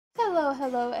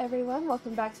Hello everyone,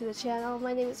 welcome back to the channel.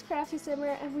 My name is Crafty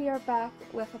Simmer and we are back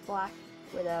with a Black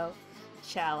Widow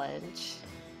challenge.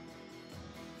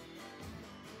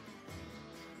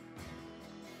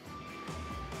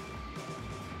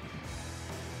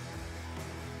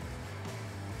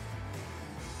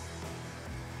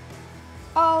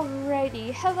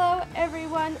 Alrighty, hello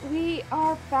everyone, we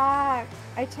are back.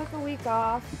 I took a week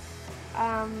off.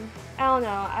 I don't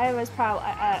know, I was probably,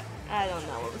 I don't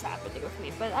know what was happening with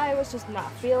me, but I was just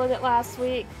not feeling it last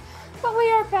week. But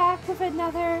we are back with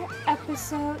another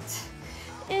episode.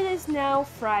 It is now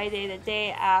Friday, the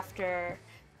day after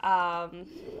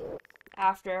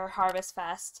Harvest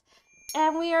Fest,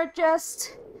 and we are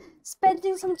just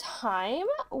spending some time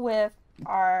with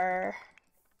our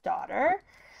daughter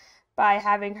by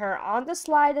having her on the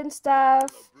slide and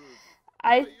stuff.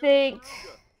 I think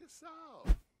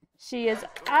she is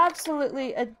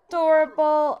absolutely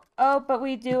adorable. Oh, but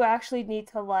we do actually need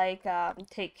to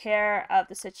take care of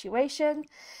the situation.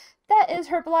 That is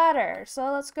her bladder.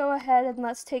 So let's go ahead and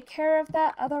let's take care of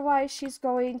that. Otherwise, she's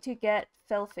going to get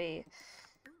filthy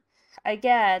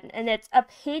again. And it's a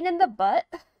pain in the butt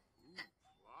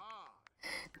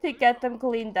to get them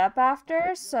cleaned up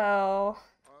after. So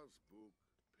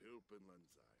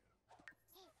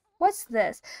what's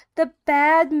this? The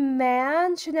bad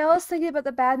man? Chanel is thinking about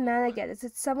the bad man again. Is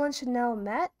it someone Chanel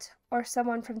met or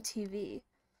someone from TV?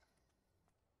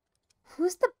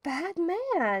 Who's the bad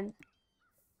man?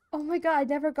 Oh my god, I've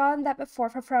never gotten that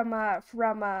before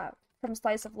from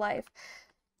Slice of Life.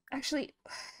 Actually,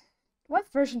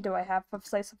 what version do I have of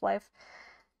Slice of Life?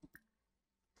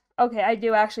 Okay, I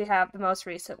do actually have the most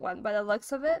recent one by the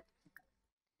looks of it.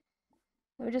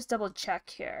 Let me just double check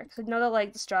here, because I know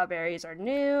that the strawberries are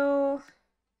new.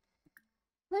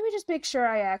 Let me just make sure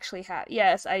I actually have.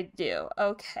 Yes, I do.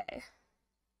 Okay.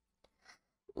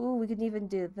 Ooh, we can even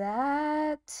do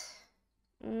that.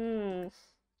 And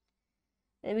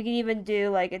we can even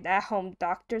do an at-home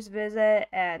doctor's visit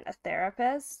and a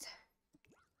therapist.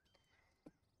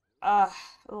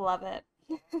 Love it.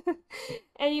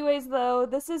 Anyways, though,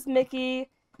 this is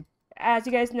Mickey. As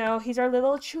you guys know, he's our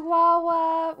little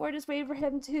chihuahua. We're just waiting for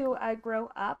him to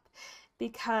grow up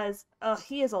because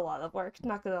he is a lot of work,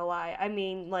 not gonna lie. I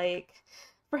mean,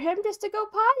 for him just to go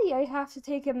potty, I have to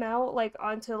take him out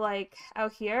onto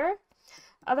out here.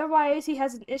 Otherwise, he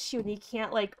has an issue and he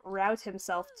can't route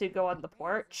himself to go on the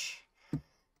porch.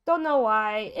 Don't know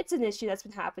why. It's an issue that's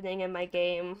been happening in my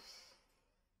game.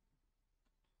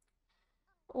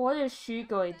 What is she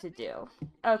going to do?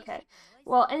 Okay.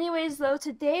 Well, anyways, though,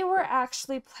 today we're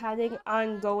actually planning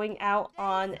on going out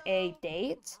on a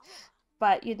date.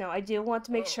 But, you know, I do want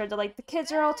to make sure that, the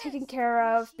kids are all taken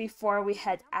care of before we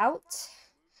head out.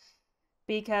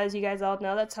 Because you guys all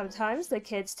know that sometimes the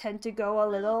kids tend to go a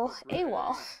little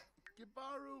AWOL.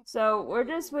 So, we're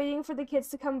just waiting for the kids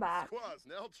to come back.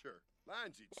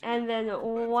 And then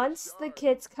once the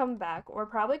kids come back, we're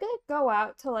probably gonna go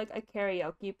out to a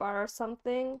karaoke bar or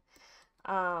something.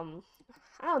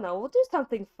 I don't know, we'll do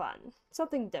something fun,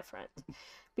 something different.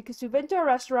 Because we've been to a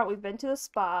restaurant, we've been to the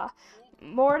spa.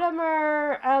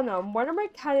 Mortimer, I don't know, Mortimer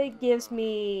kind of gives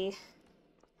me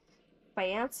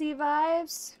fancy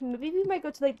vibes. Maybe we might go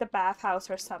to the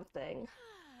bathhouse or something.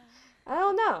 I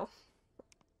don't know.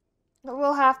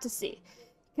 We'll have to see.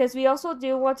 Because we also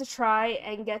do want to try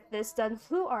and get this done.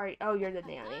 Who are you? Oh, you're the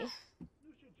nanny.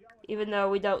 Even though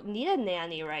we don't need a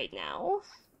nanny right now.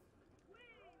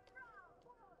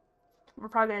 We're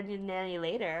probably going to do a nanny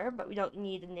later, but we don't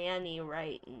need a nanny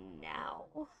right now.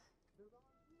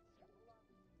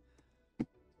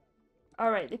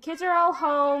 Alright, the kids are all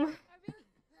home.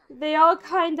 They all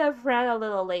kind of ran a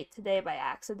little late today by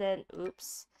accident.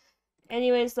 Oops.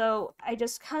 Anyways, though, I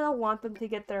just kind of want them to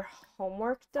get their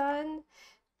homework done.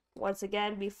 Once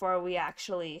again, before we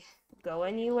actually go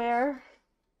anywhere.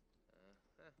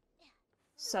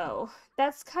 So,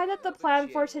 that's kind of the plan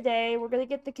for today. We're going to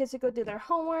get the kids to go do their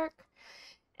homework.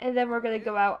 And then we're going to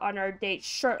go out on our date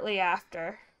shortly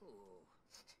after.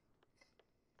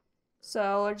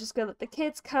 So, we're just going to let the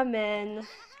kids come in.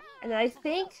 And I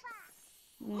think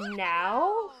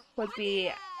now would be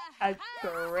a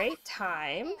great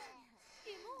time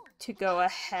to go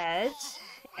ahead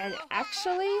and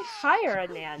actually hire a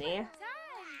nanny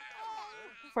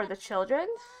for the children.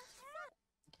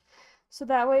 So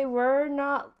that way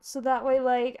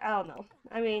I don't know.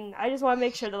 I mean, I just want to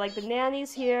make sure that the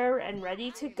nanny's here and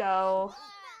ready to go.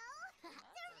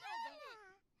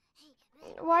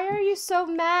 Why are you so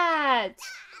mad?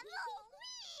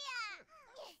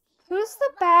 Who's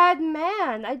the bad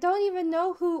man? I don't even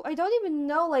know who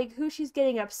she's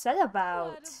getting upset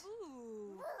about.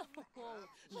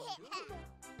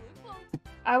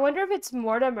 I wonder if it's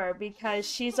Mortimer because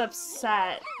she's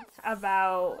upset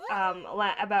about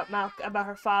about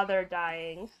her father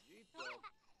dying.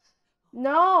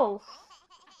 No,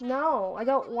 no, I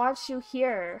don't want you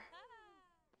here.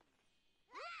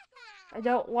 I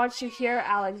don't want you here,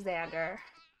 Alexander.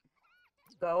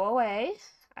 Go away.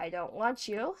 I don't want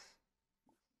you.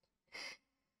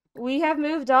 We have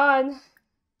moved on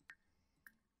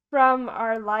from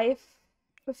our life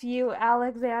with you,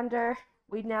 Alexander.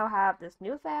 We now have this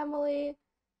new family.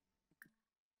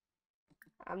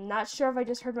 I'm not sure if I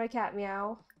just heard my cat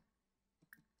meow.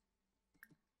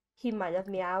 He might have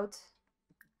meowed.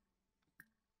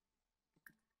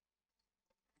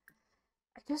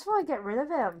 I just want to get rid of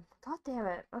him. God damn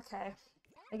it. Okay.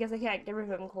 I guess I can't get rid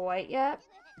of him quite yet.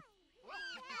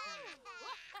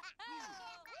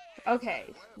 Okay.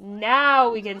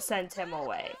 Now we can send him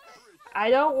away. I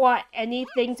don't want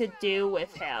anything to do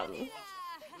with him.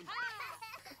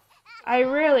 I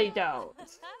really don't.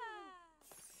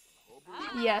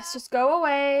 Yes, just go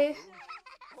away.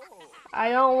 I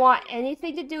don't want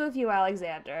anything to do with you,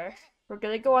 Alexander. We're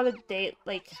gonna go on a date,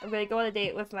 I'm gonna go on a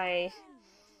date with my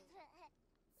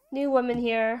new woman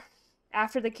here.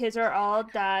 After the kids are all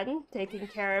done, taking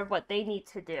care of what they need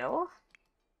to do.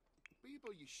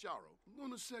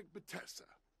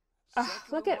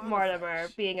 Look at Mortimer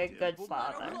being a good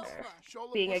father.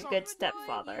 Being a good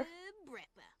stepfather.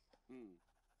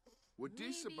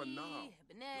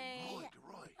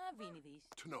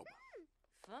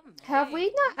 Have we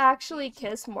not actually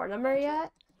kissed Mortimer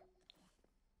yet?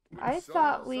 I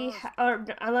thought we or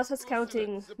unless it's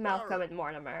counting Malcolm and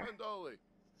Mortimer.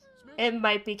 It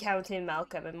might be counting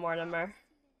Malcolm and Mortimer.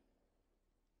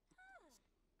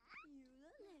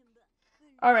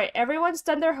 Alright, everyone's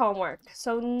done their homework.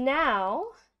 So now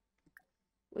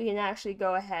we can actually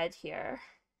go ahead here.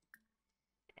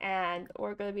 And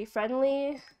we're going to be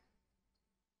friendly.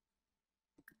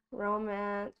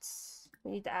 Romance.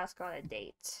 We need to ask on a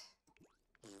date.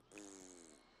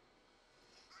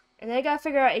 And I gotta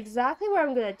figure out exactly where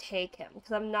I'm gonna take him,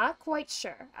 because I'm not quite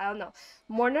sure. I don't know.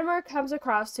 Mortimer comes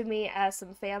across to me as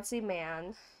some fancy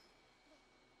man.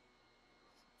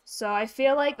 So I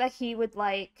feel like that he would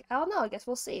like... I don't know, I guess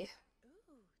we'll see.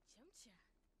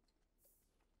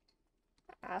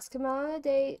 Ask him out on a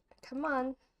date. Come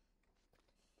on.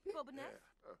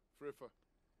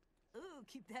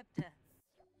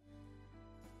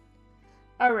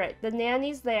 Alright, the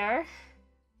nanny's there.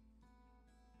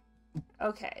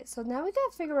 Okay, so now we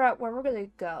gotta figure out where we're gonna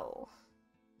go.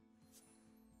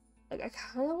 Like, I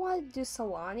kinda want to do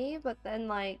Solani, but then,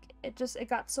 like, it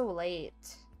got so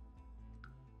late.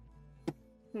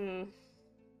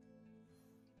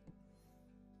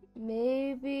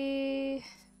 Maybe...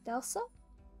 Delsa?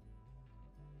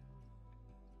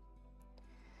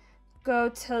 Go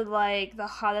to, like, the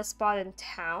hottest spot in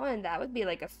town, and that would be,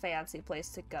 like, a fancy place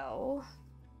to go.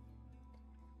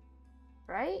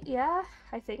 Right? Yeah,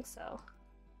 I think so.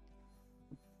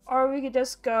 Or we could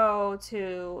just go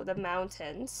to the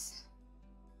mountains.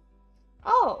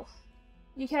 Oh!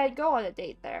 You can't go on a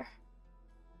date there.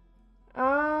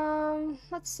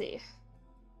 Let's see.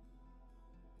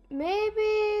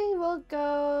 Maybe we'll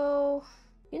go...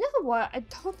 You know what? I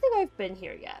don't think I've been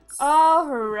here yet.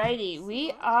 Alrighty,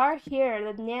 we are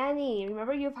here. The nanny.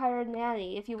 Remember, you've hired a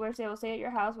nanny. If you wish, they will stay at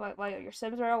your house while your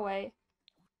Sims are away.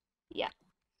 Yeah.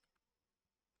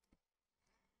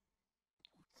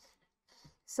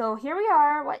 So here we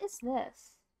are. What is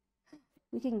this?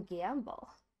 We can gamble.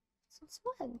 Sounds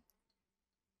fun.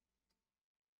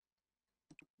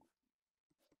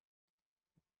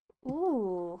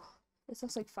 Ooh, this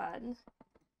looks like fun.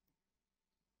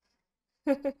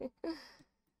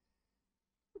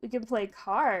 We can play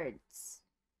cards.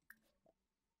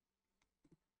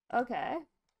 Okay.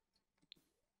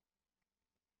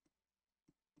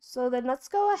 So then let's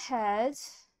go ahead.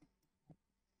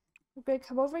 We're going to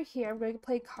come over here. I'm going to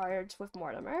play cards with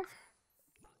Mortimer.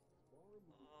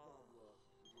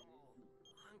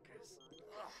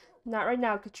 Not right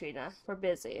now, Katrina. We're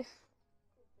busy.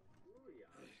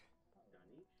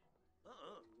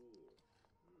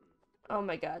 Oh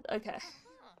my god, okay.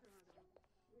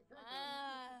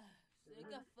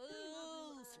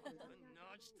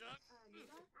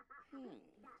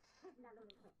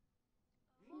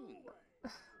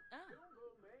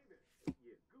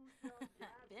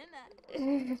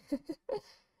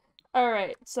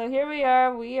 Alright, so here we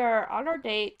are. We are on our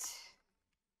date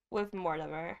with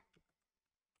Mortimer.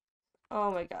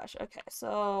 Oh my gosh, okay,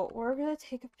 so we're gonna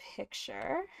take a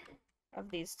picture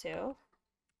of these two.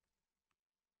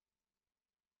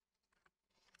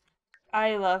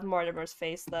 I love Mortimer's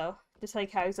face, though. Just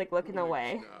like how he's like looking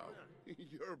away.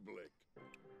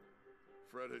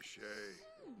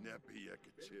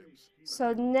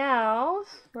 So now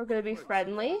we're gonna be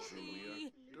friendly,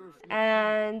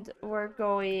 and we're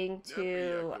going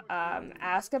to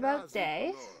ask about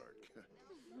Day.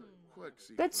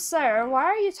 Good sir, why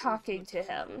are you talking to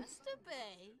him?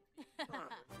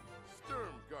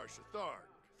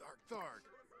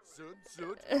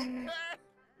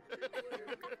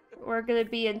 We're gonna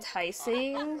be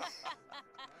enticing.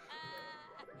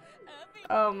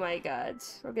 Oh my god.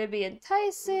 We're gonna be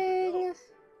enticing.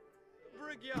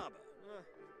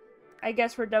 I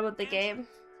guess we're done with the game.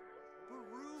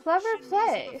 Clever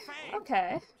play.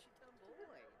 Okay.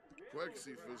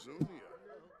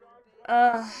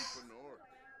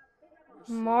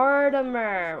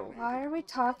 Mortimer, why are we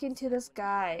talking to this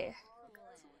guy?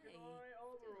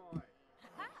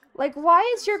 Like, why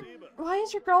is your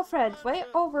girlfriend way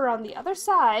over on the other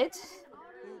side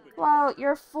while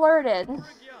you're flirting?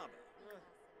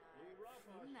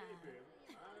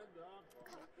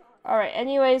 Alright,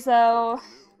 anyways though.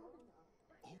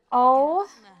 Oh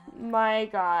my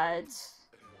god.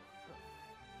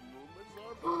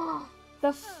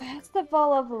 The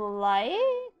Festival of Light?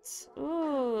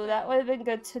 Ooh, that would have been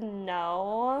good to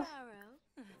know.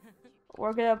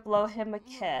 We're gonna blow him a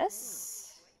kiss.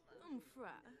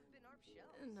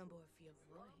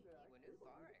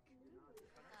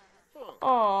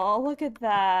 Oh, look at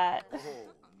that.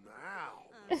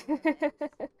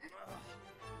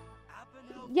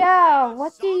 Yeah,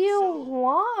 what do you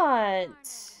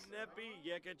want?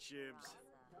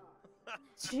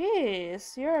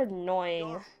 Jeez, you're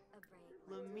annoying.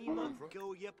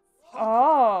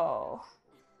 Oh.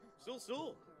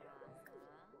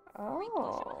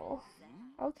 Oh.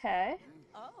 Okay.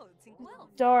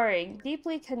 Doring,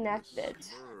 deeply connected.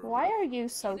 Why are you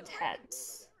so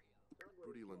tense?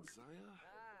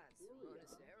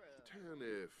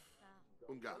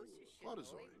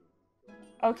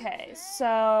 Okay,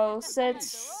 so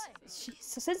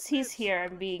since he's here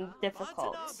and being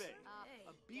difficult.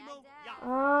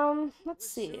 Let's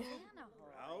see.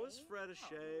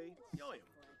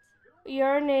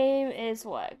 Your name is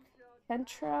what?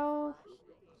 Kentro?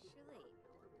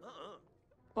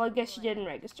 Well, I guess you didn't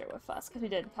register with us because we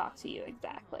didn't talk to you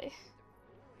exactly.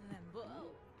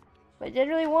 But I didn't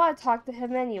really want to talk to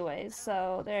him anyways,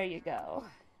 so there you go.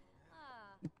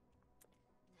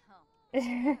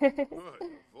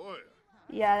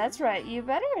 Yeah, that's right. You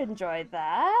better enjoy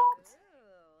that.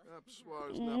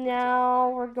 Now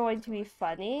we're going to be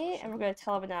funny, and we're going to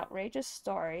tell him an outrageous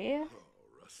story.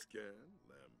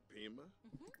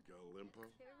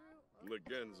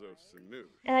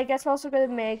 And I guess we're also going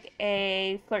to make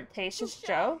a flirtatious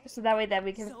joke, so that way then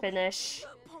we can finish.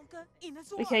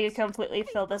 We can completely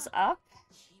fill this up.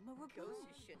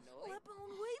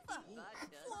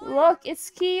 Look,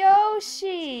 it's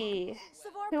Kiyoshi,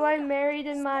 who I married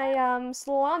in my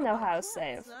Solano house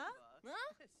save.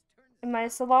 In my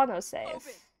Solano save.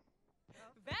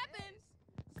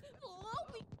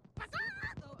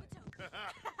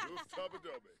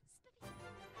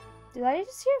 Did I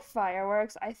just hear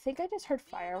fireworks? I think I just heard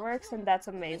fireworks, and that's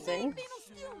amazing.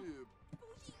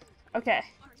 Okay.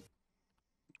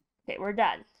 Okay, we're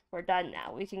done. We're done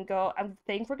now. We can go. I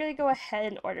think we're gonna go ahead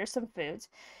and order some food.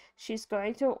 She's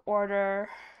going to order.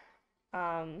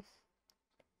 What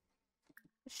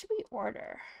should we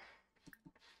order?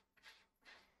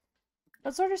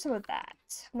 Let's order some of that.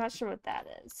 I'm not sure what that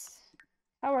is.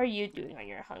 How are you doing on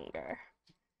your hunger?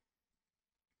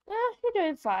 You're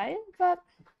doing fine, but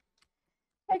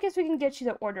I guess we can get you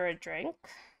to order a drink.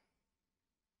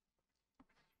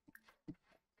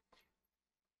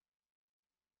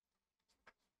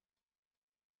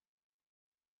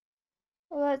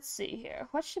 Let's see here.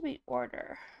 What should we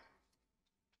order?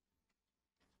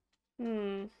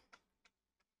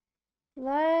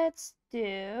 Let's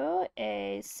do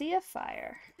a Sea of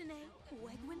Fire.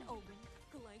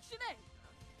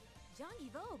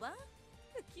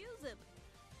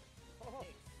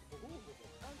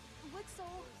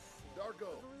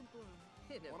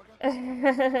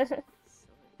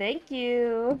 Thank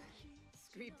you.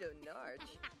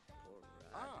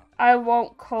 I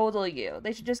won't coddle you.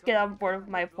 They should just get on board with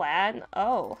my plan.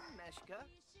 Oh.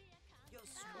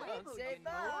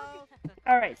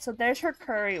 Alright, so there's her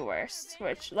currywurst,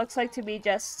 which looks like to be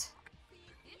just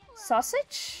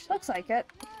sausage? Looks like it.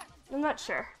 I'm not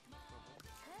sure.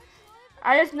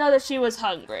 I just know that she was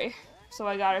hungry, so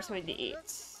I got her something to eat.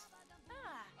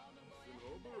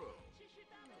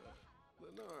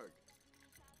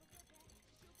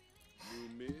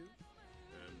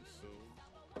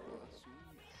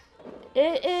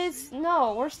 It is...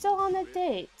 No, we're still on a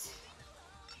date.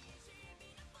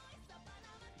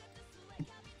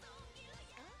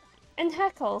 And can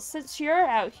heckle since you're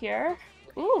out here.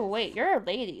 Ooh, wait, you're a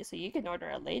lady, so you can order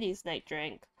a ladies' night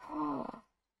drink.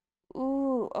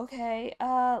 Ooh, okay.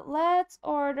 Let's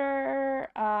order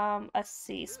a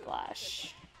sea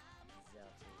splash.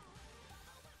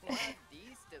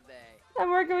 And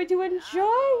we're going to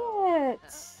enjoy it.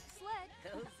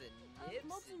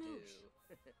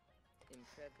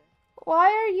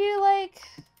 Why are you like?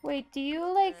 Wait, do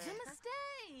you like?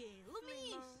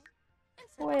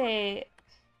 Wait.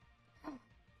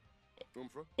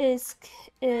 Is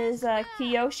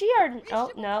Kiyoshi or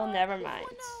oh no, never mind.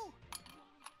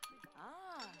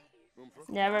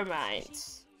 Never mind.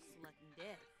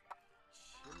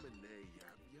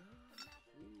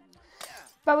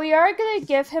 But we are going to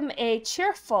give him a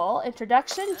cheerful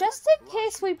introduction just in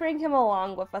case we bring him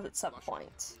along with us at some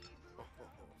point.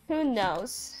 Who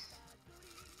knows?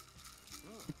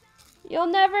 You'll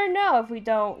never know if we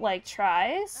don't, like,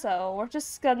 try, so we're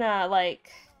just gonna,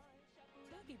 like,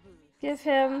 give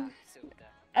him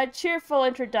a cheerful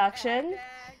introduction,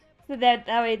 so that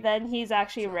way then he's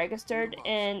actually registered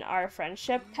in our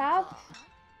friendship tab.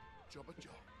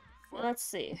 Let's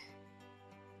see.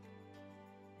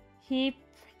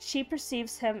 She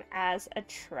perceives him as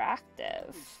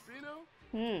attractive.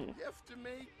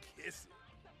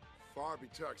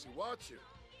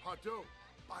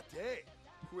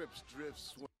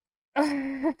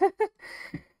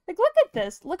 Like, look at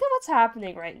this. Look at what's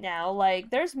happening right now. Like,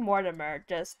 there's Mortimer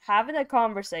just having a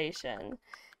conversation.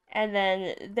 And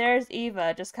then there's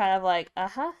Eva just kind of like,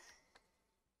 uh-huh.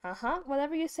 Uh-huh.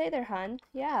 Whatever you say there, hun.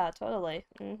 Yeah, totally.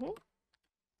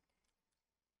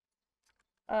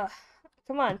 Ugh.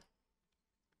 Come on.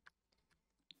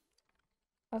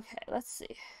 Okay, let's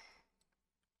see.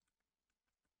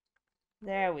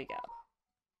 There we go.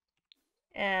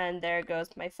 And there goes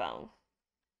my phone.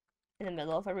 In the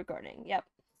middle of a recording. Yep.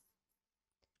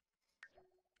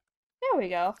 There we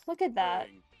go. Look at that.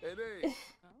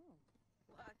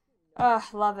 Oh,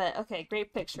 love it. Okay,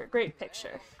 great picture. Great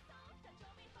picture.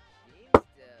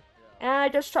 And I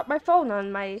just dropped my phone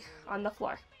on the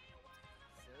floor.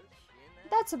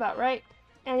 That's about right.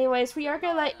 Anyways, we are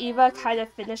gonna let Eva kind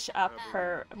of finish up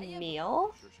her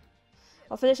meal.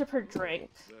 I'll finish up her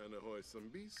drink.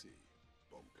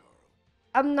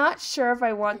 I'm not sure if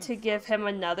I want to give him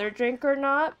another drink or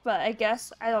not, but I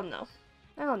guess, I don't know.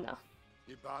 I don't know.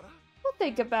 We'll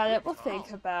think about it. We'll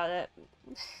think about it.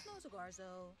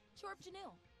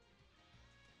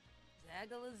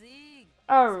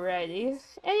 Alrighty.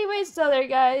 Anyways, so there,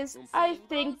 guys. I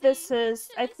think this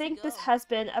has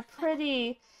been a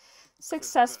pretty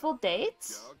successful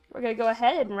date. We're gonna go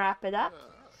ahead and wrap it up.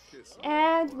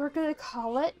 And we're gonna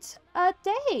call it a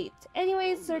date.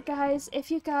 Anyways, there, guys, if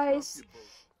you guys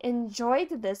enjoyed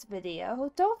this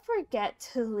video, don't forget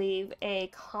to leave a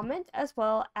comment as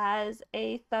well as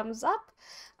a thumbs up,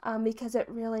 because it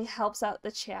really helps out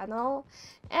the channel.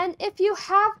 And if you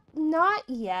have not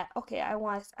yet, okay, I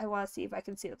want to see if I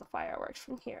can see the fireworks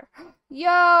from here.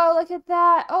 Yo, look at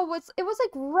that! Oh, it was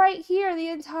like right here the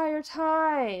entire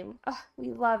time.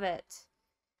 We love it.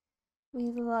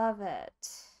 We love it.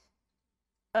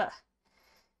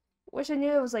 Wish I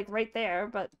knew it was like right there,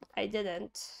 but I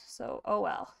didn't. So, oh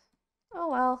well. Oh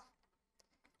well.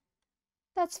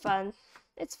 That's fun.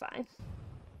 It's fine.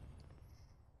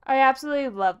 I absolutely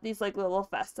love these like little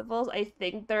festivals. I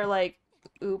think they're like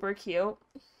uber cute.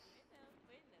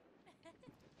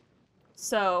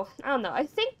 So, I don't know. I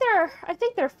think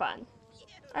they're fun.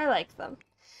 I like them.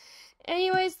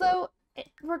 Anyways, though,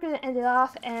 we're gonna end it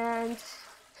off, and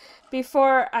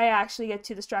before I actually get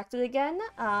too distracted again,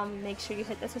 make sure you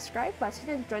hit the subscribe button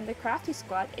and join the Crafty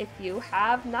Squad if you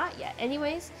have not yet.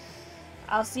 Anyways,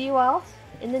 I'll see you all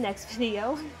in the next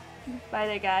video. Bye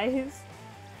there, guys.